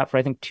took him out for,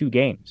 I think, 2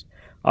 games.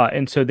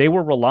 And so they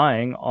were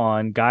relying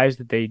on guys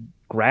that they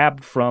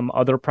grabbed from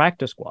other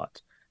practice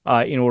squads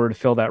in order to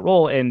fill that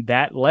role. And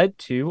that led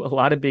to a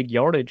lot of big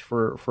yardage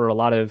for a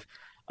lot of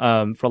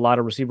for a lot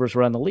of receivers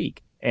around the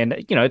league. And,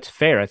 it's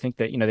fair. I think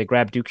that, they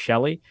grabbed Duke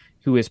Shelley,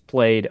 who has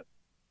played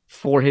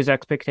for his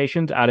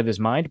expectations out of his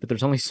mind, but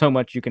there's only so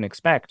much you can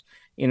expect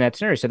in that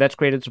scenario. So that's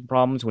created some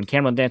problems. When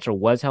Cameron Dancer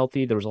was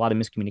healthy, there was a lot of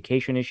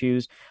miscommunication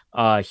issues.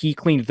 He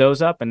cleaned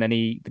those up, and then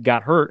he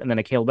got hurt, and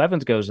then Caleb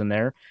Evans goes in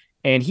there,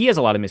 and he has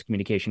a lot of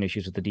miscommunication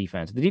issues with the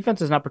defense. The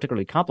defense is not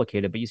particularly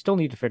complicated, but you still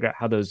need to figure out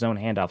how those zone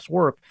handoffs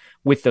work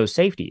with those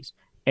safeties.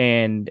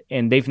 And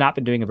they've not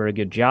been doing a very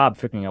good job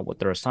figuring out what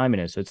their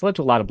assignment is. So it's led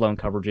to a lot of blown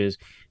coverages.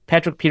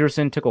 Patrick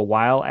Peterson took a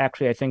while,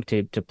 actually, I think,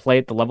 to play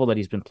at the level that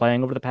he's been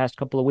playing over the past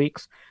couple of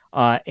weeks.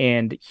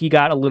 And he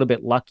got a little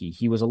bit lucky.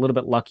 He was a little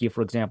bit lucky,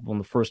 for example, in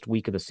the first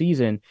week of the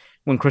season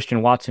when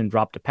Christian Watson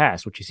dropped a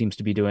pass, which he seems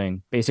to be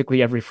doing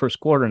basically every first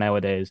quarter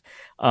nowadays.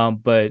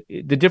 But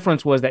the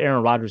difference was that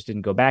Aaron Rodgers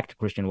didn't go back to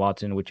Christian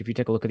Watson, which, if you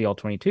take a look at the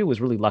All-22,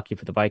 was really lucky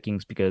for the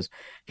Vikings because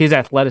his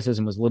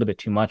athleticism was a little bit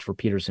too much for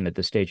Peterson at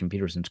this stage in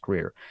Peterson's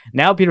career.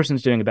 Now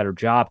Peterson's doing a better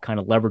job kind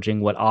of leveraging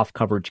what off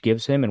coverage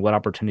gives him and what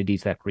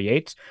opportunities that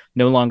creates.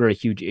 No longer a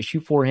huge issue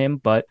for him,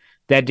 but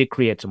that did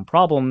create some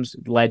problems,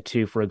 led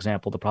to, for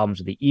example, the problems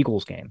of the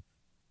Eagles game.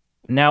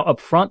 Now, up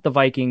front, the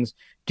Vikings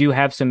do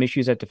have some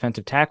issues at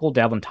defensive tackle.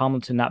 Dalvin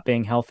Tomlinson not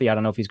being healthy. I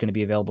don't know if he's going to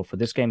be available for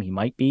this game. He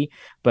might be,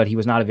 but he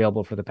was not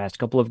available for the past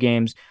couple of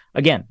games.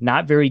 Again,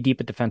 not very deep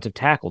at defensive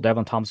tackle.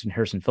 Dalvin Tomlinson,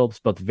 Harrison Phillips,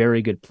 both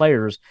very good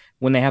players.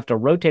 When they have to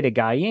rotate a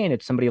guy in,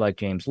 it's somebody like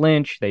James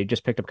Lynch. They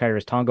just picked up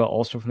Khyiris Tonga,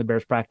 also from the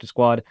Bears practice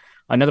squad.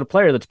 Another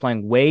player that's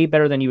playing way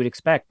better than you would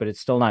expect, but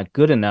it's still not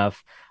good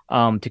enough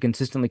to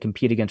consistently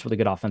compete against really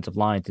good offensive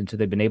lines. And so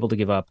they've been able to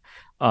give up,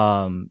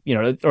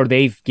 or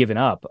they've given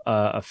up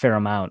a fair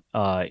amount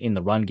in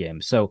the run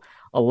game. So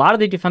a lot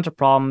of the defensive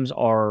problems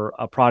are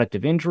a product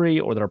of injury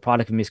or they're a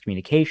product of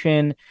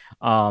miscommunication.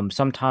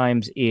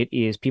 Sometimes it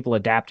is people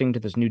adapting to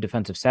this new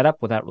defensive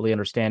setup without really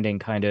understanding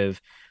kind of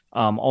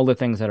all the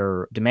things that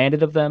are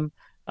demanded of them.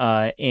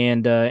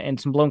 And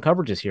some blown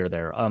coverages here or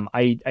there.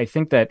 I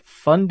think that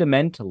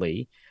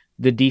fundamentally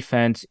the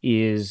defense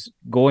is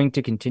going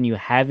to continue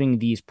having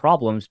these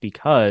problems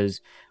because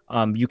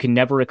you can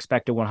never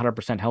expect a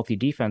 100% healthy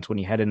defense when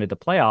you head into the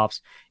playoffs.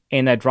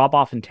 And that drop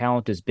off in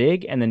talent is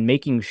big. And then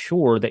making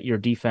sure that your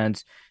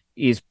defense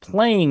is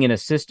playing in a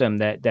system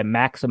that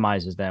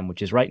maximizes them,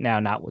 which is right now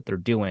not what they're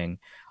doing.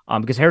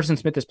 Because Harrison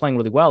Smith is playing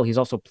really well. He's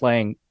also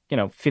playing,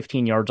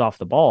 15 yards off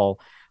the ball.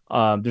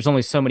 There's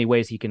only so many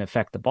ways he can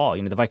affect the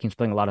ball. The Vikings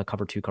playing a lot of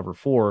cover 2, cover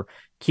 4,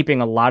 keeping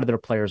a lot of their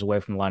players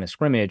away from the line of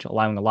scrimmage,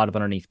 allowing a lot of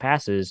underneath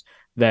passes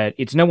that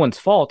it's no one's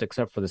fault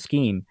except for the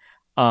scheme.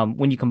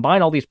 When you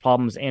combine all these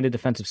problems and a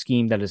defensive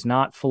scheme that is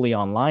not fully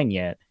online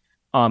yet,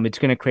 it's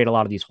going to create a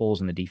lot of these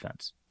holes in the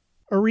defense.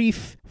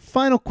 Arif,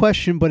 final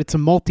question, but it's a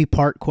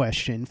multi-part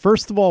question.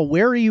 First of all,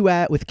 where are you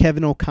at with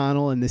Kevin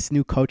O'Connell and this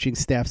new coaching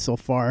staff so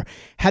far?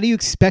 How do you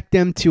expect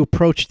them to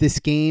approach this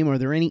game? Are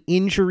there any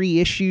injury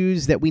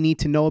issues that we need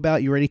to know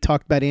about? You already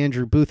talked about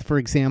Andrew Booth, for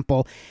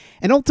example.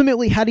 And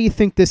ultimately, how do you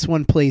think this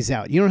one plays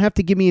out? You don't have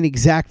to give me an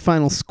exact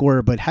final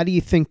score, but how do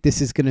you think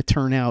this is going to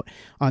turn out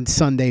on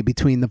Sunday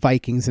between the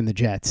Vikings and the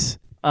Jets?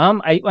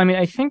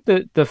 I think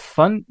the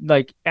fun,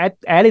 like at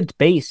its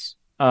base,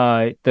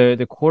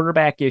 the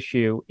quarterback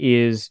issue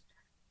is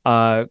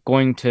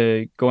going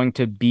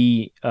to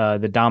be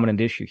the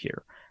dominant issue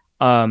here.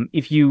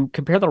 If you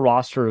compare the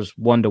rosters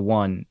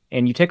 1-to-1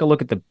 and you take a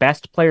look at the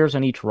best players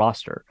on each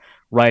roster,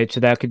 right? So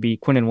that could be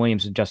Quinnen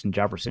Williams and Justin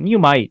Jefferson. You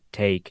might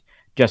take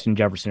Justin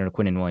Jefferson or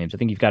Quinnen Williams. I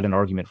think you've got an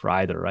argument for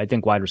either. I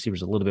think wide receiver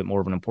is a little bit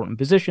more of an important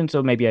position,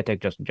 so maybe I take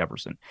Justin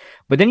Jefferson.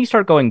 But then you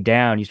start going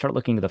down, you start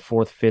looking at the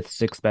 4th, 5th,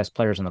 6th best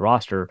players on the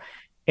roster,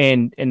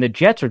 and the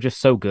Jets are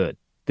just so good.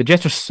 The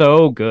Jets are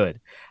so good.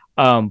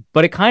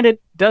 But it kind of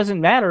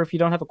doesn't matter if you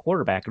don't have a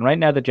quarterback. And right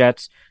now the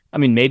Jets,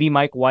 maybe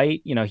Mike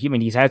White,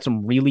 he's had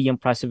some really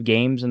impressive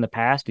games in the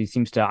past. He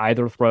seems to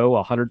either throw a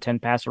 110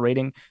 passer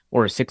rating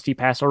or a 60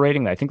 passer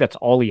rating. I think that's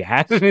all he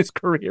has in his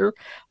career.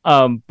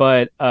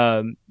 But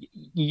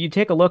you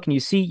take a look and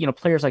you see,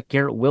 players like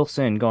Garrett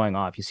Wilson going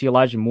off. You see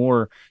Elijah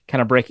Moore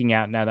kind of breaking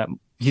out now that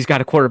he's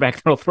got a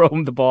quarterback that'll throw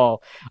him the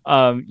ball.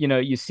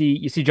 You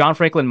see John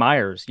Franklin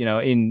Myers,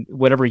 in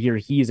whatever year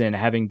he's in,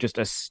 having just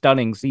a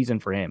stunning season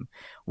for him,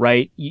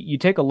 right? You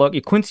take a look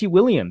at Quincy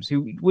Williams,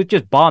 who was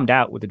just bombed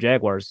out with the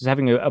Jaguars, is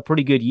having a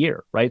pretty good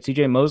year, right?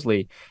 CJ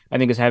Mosley, I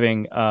think, is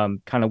having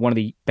kind of one of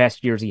the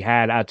best years he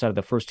had outside of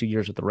the first 2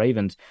 years with the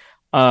Ravens.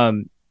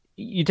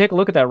 You take a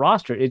look at that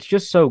roster, it's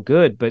just so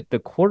good, but the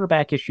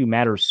quarterback issue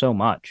matters so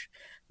much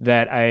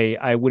that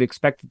I would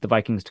expect the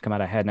Vikings to come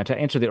out ahead. Now, to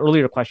answer the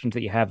earlier questions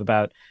that you have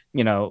about,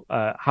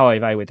 how I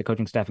evaluate the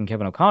coaching staff and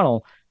Kevin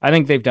O'Connell, I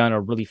think they've done a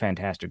really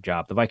fantastic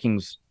job. The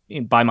Vikings,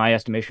 by my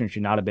estimation,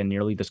 should not have been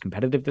nearly this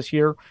competitive this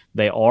year.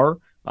 They are.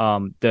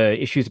 The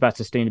issues about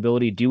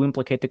sustainability do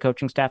implicate the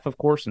coaching staff, of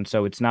course, and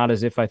so it's not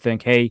as if I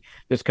think, hey,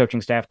 this coaching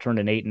staff turned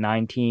an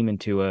 8-9 team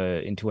into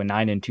a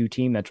 9-2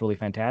 team. That's really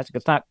fantastic.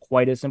 It's not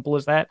quite as simple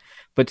as that,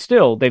 But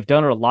still, they've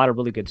done a lot of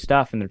really good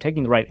stuff, and they're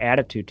taking the right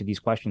attitude to these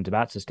questions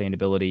about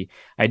sustainability.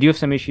 I do have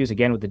some issues,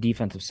 again, with the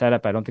defensive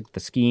setup. I don't think the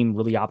scheme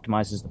really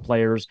optimizes the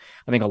players.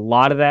 I think a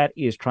lot of that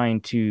is trying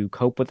to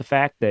cope with the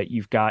fact that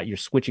you're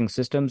switching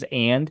systems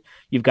and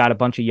you've got a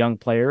bunch of young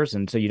players,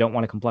 and so you don't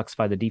want to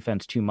complexify the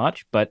defense too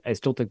much. But I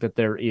still think that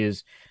there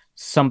is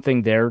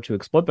something there to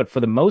exploit. But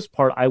for the most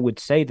part, I would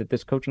say that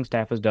this coaching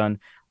staff has done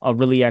a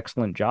really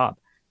excellent job.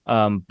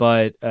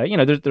 But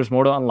there's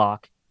more to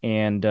unlock.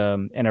 And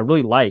I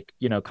really like,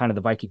 kind of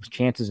the Vikings'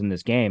 chances in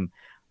this game.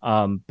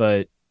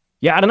 But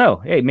yeah, I don't know.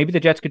 Hey, maybe the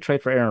Jets could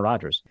trade for Aaron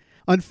Rodgers.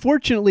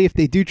 Unfortunately, if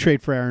they do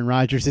trade for Aaron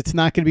Rodgers, it's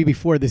not going to be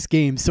before this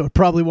game, so it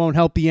probably won't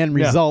help the end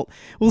result.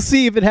 We'll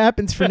see if it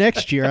happens for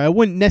next year. I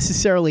wouldn't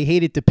necessarily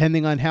hate it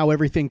depending on how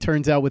everything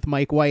turns out with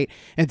Mike White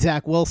and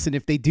Zach Wilson.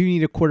 If they do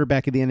need a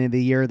quarterback at the end of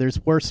the year,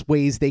 there's worse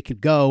ways they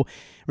could go.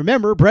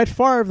 Remember, Brett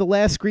Favre, the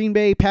last Green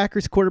Bay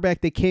Packers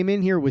quarterback that came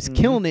in here, was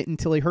killing it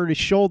until he hurt his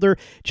shoulder.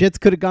 Jets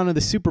could have gone to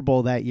the Super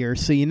Bowl that year,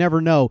 so you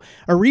never know.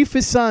 Arif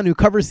Hassan, who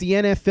covers the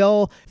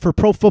NFL for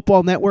Pro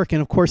Football Network,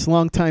 and of course,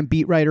 longtime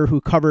beat writer who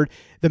covered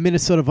the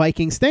Minnesota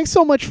Vikings. Thanks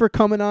so much for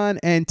coming on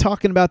and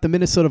talking about the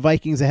Minnesota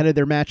Vikings ahead of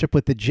their matchup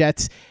with the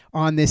Jets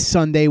on this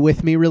Sunday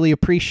with me. Really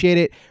appreciate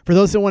it. For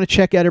those that want to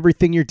check out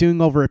everything you're doing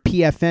over at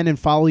PFN and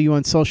follow you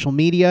on social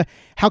media,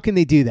 how can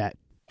they do that?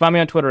 Find me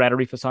on Twitter at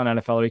Arif Hassan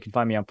NFL, or you can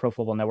find me on Pro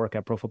Football Network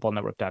at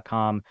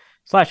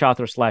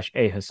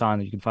profootballnetwork.com/author/A Hassan.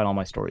 You can find all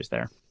my stories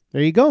there.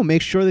 There you go.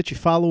 Make sure that you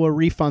follow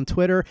Arif on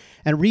Twitter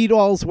and read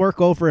all his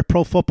work over at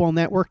Pro Football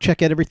Network.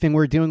 Check out everything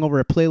we're doing over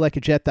at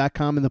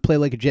PlayLikeAJet.com and the Play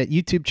Like a Jet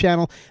YouTube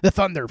channel. The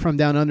Thunder from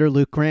Down Under,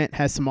 Luke Grant,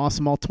 has some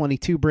awesome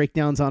All-22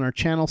 breakdowns on our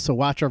channel, so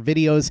watch our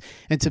videos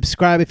and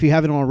subscribe if you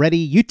haven't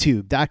already.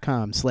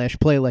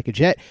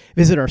 YouTube.com/PlayLikeAJet.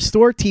 Visit our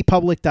store,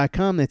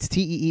 TeePublic.com. That's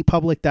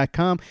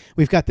TeePublic.com.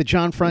 We've got the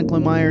John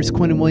Franklin Myers,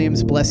 Quentin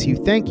Williams, Bless You,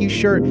 Thank You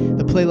shirt,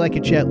 the Play Like a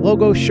Jet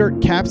logo shirt,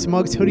 caps,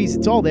 mugs, hoodies.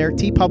 It's all there.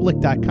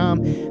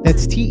 TeePublic.com.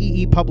 That's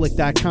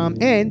TeePublic.com,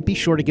 and be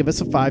sure to give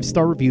us a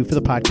 5-star review for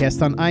the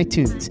podcast on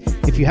iTunes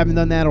if you haven't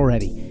done that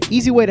already.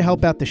 Easy way to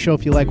help out the show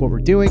if you like what we're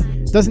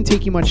doing. Doesn't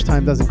take you much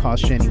time, doesn't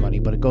cost you any money,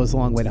 but it goes a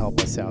long way to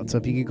help us out. So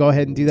if you could go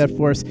ahead and do that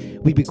for us,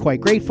 we'd be quite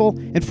grateful.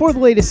 And for the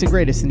latest and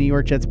greatest in New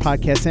York Jets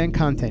podcasts and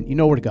content, you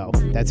know where to go.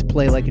 That's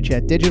Play Like a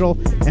Jet Digital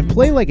and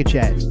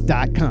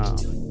PlayLikeAJet.com.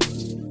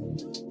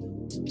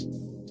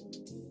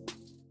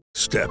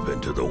 Step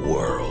into the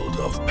world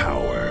of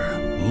power,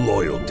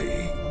 loyalty,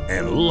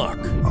 and luck.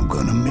 I'm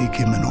gonna make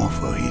him an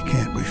offer he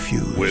can't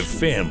refuse. With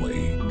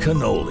family,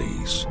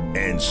 cannolis,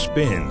 and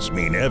spins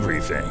mean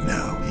everything.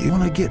 Now, you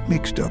wanna get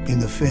mixed up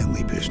in the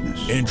family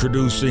business.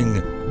 Introducing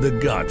The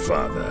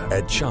Godfather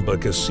at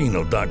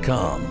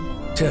ChumbaCasino.com.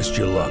 Test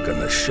your luck in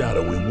the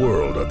shadowy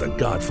world of The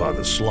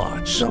Godfather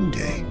slot.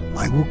 Someday,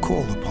 I will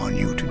call upon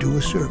you to do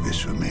a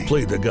service for me.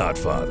 Play The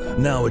Godfather,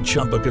 now at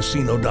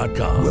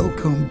ChumbaCasino.com.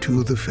 Welcome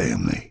to the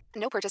family.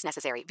 No purchase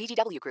necessary.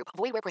 VGW Group.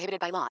 Void where prohibited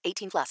by law.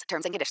 18+.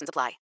 Terms and conditions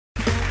apply.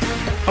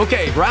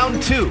 Okay,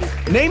 round 2.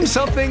 Name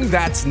something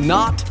that's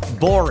not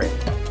boring.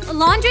 A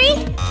laundry?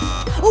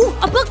 Ooh,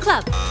 a book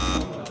club.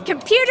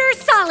 Computer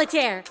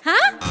solitaire,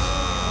 huh?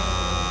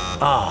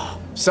 Ah,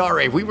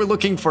 sorry. We were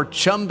looking for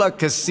Chumba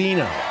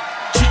Casino.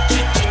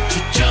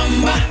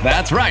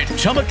 That's right.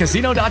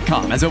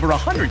 ChumbaCasino.com has over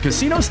 100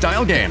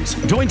 casino-style games.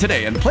 Join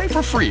today and play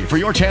for free for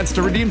your chance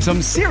to redeem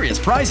some serious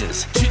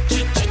prizes.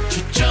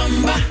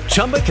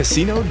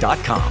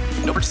 ChumbaCasino.com.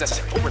 No purchase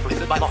necessary. Void where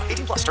prohibited by law.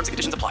 18+. Terms and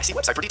conditions apply. See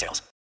website for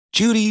details.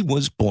 Judy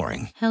was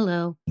boring.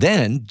 Hello.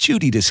 Then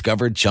Judy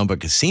discovered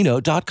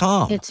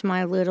ChumbaCasino.com. It's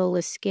my little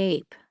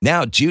escape.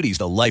 Now Judy's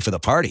the life of the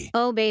party.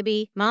 Oh,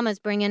 baby, mama's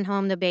bringing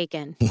home the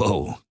bacon.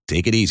 Whoa,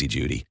 take it easy,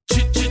 Judy.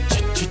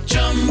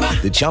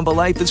 The Chumba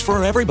life is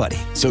for everybody.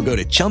 So go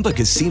to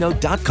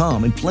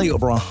ChumbaCasino.com and play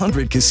over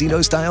 100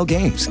 casino-style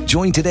games.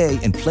 Join today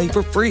and play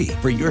for free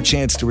for your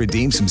chance to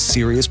redeem some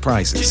serious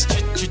prizes.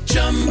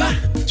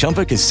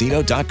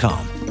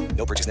 ChumbaCasino.com.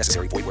 No purchase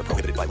necessary. Void where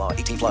prohibited by law.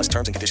 18+.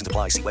 Terms and conditions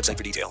apply. See website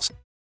for details.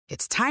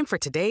 It's time for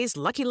today's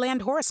Lucky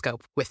Land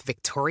horoscope with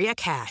Victoria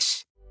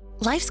Cash.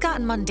 Life's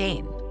gotten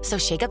mundane, so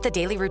shake up the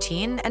daily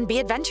routine and be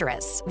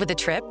adventurous with a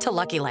trip to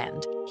Lucky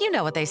Land. You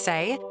know what they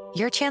say.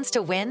 Your chance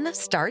to win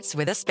starts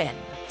with a spin.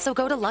 So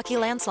go to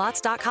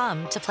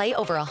LuckyLandSlots.com to play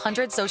over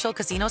 100 social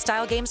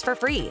casino-style games for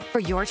free for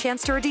your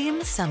chance to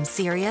redeem some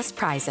serious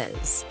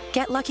prizes.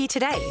 Get lucky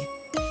today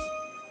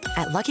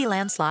at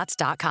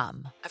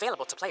LuckyLandSlots.com.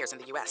 Available to players in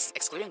the U.S.,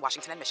 excluding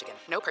Washington and Michigan.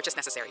 No purchase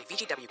necessary.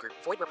 VGW Group.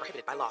 Void where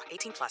prohibited by law.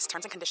 18+.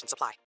 Terms and conditions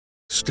apply.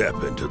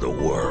 Step into the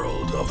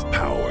world of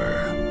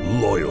power,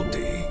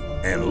 loyalty,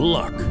 and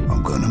luck.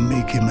 I'm gonna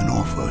make him an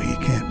offer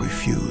he can't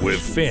refuse. With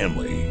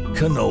family,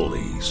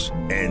 cannolis,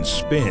 and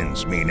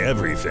spins mean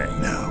everything.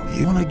 Now,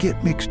 you wanna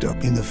get mixed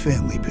up in the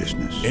family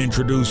business.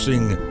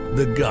 Introducing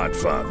The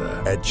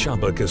Godfather at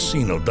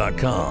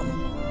ChumbaCasino.com.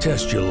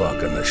 Test your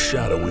luck in the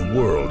shadowy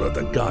world of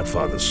The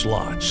Godfather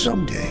slot.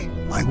 Someday,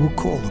 I will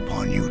call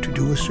upon you to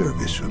do a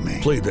service for me.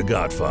 Play The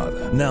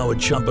Godfather, now at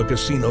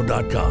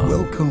ChumbaCasino.com.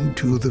 Welcome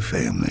to the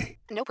family.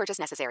 No purchase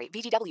necessary.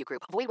 VGW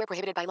Group. Void where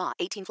prohibited by law.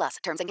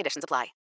 18+. Terms and conditions apply.